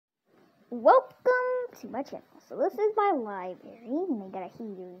Welcome to my channel. So this is my library, and I got a heater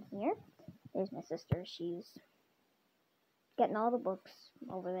in here. There's my sister. She's getting all the books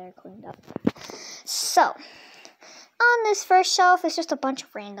over there cleaned up. So, on this first shelf is just a bunch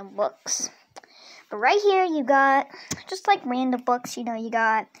of random books. But right here you got just like random books. You know, you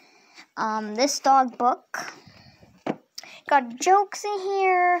got this dog book. Got jokes in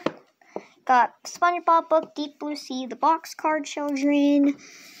here. Got SpongeBob book, Deep Blue Sea, The Boxcar Children,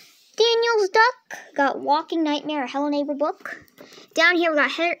 Daniel's Duck, got Walking Nightmare, a Hello Neighbor book. Down here we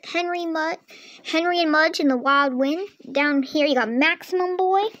got Henry and Mudge and the Wild Wind. Down here you got Maximum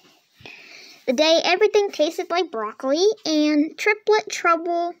Boy, The Day Everything Tasted Like Broccoli, and Triplet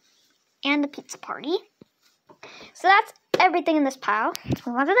Trouble and the Pizza Party. So that's everything in this pile. Let's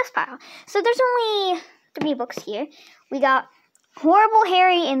move on to this pile. So there's only 3 books here. We got Horrible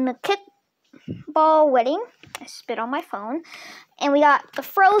Harry and the Kickball Wedding. I spit on my phone. And we got the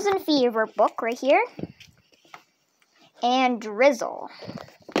Frozen Fever book right here. And Drizzle.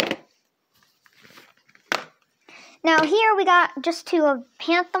 Now here we got just 2 of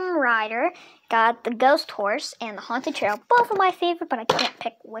Phantom Rider. Got the Ghost Horse and the Haunted Trail. Both of my favorite, but I can't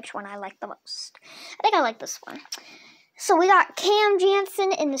pick which one I like the most. I think I like this one. So we got Cam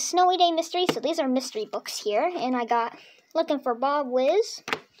Jansen and the Snowy Day Mystery. So these are mystery books here. And I got Looking for Bob Wiz.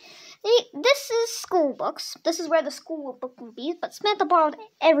 This is school books. This is where the school book will be, but Samantha borrowed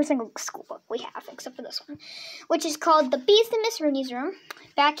every single school book we have, except for this one, which is called The Beast in Miss Rooney's Room.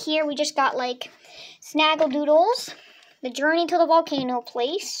 Back here, we just got, like, Snaggledoodles, The Journey to the Volcano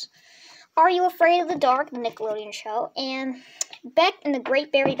Place, Are You Afraid of the Dark, the Nickelodeon show, and Beck and the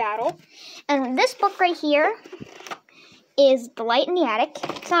Great Berry Battle. And this book right here is The Light in the Attic.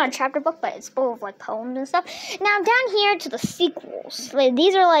 It's not a chapter book, but it's full of, like, poems and stuff. Now, down here to the sequels. Like,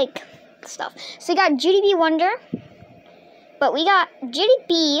 these are, like, stuff. So, we got Judy B. Wonder. But we got Judy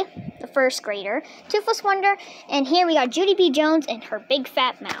B., the first grader, Toothless Wonder, and here we got Judy B. Jones and her big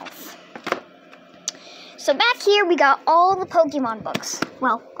fat mouth. So, back here, we got all the Pokemon books.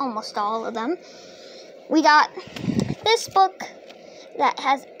 Well, almost all of them. We got this book that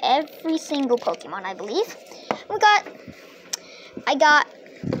has every single Pokemon, I believe. I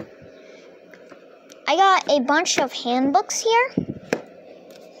got a bunch of handbooks here.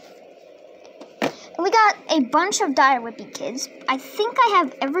 And we got a bunch of Dire Whippy Kids. I think I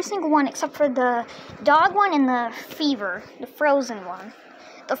have every single one except for the dog one and the frozen one.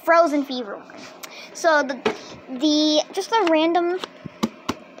 The Frozen Fever one. So just the random,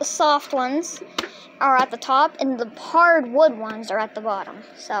 the soft ones are at the top and the hardwood ones are at the bottom.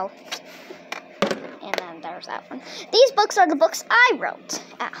 So, and then there's that one. These books are the books I wrote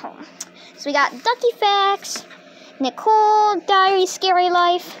at home. So we got Ducky Facts, Nicole, Diary, Scary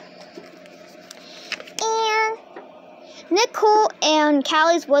Life, and Nicole and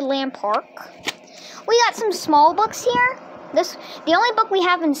Callie's Woodland Park. We got some small books here. The only book we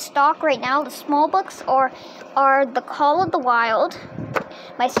have in stock right now, the small books, are The Call of the Wild.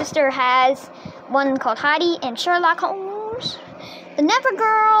 My sister has one called Heidi and Sherlock Holmes, The Never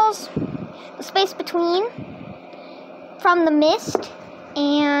Girls, The Space Between, From the Mist,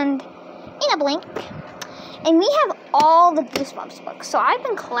 and In a Blink. And we have all the Goosebumps books. So I've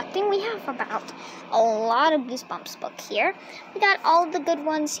been collecting. We have about a lot of Goosebumps books here. We got all the good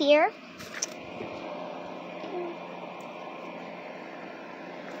ones here.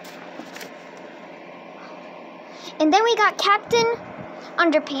 And then we got Captain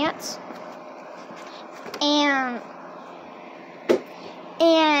Underpants. And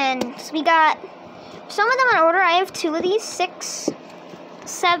so we got some of them in order. I have 2 of these, 6th,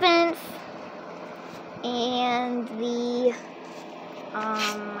 7th, and the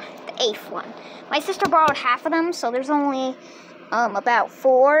 8th one. My sister borrowed half of them, so there's only about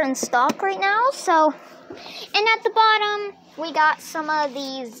 4 in stock right now. So, and at the bottom, we got some of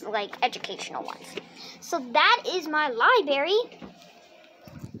these, like, educational ones. So that is my library.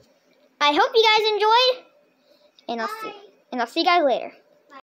 I hope you guys enjoyed, and I'll see you guys later.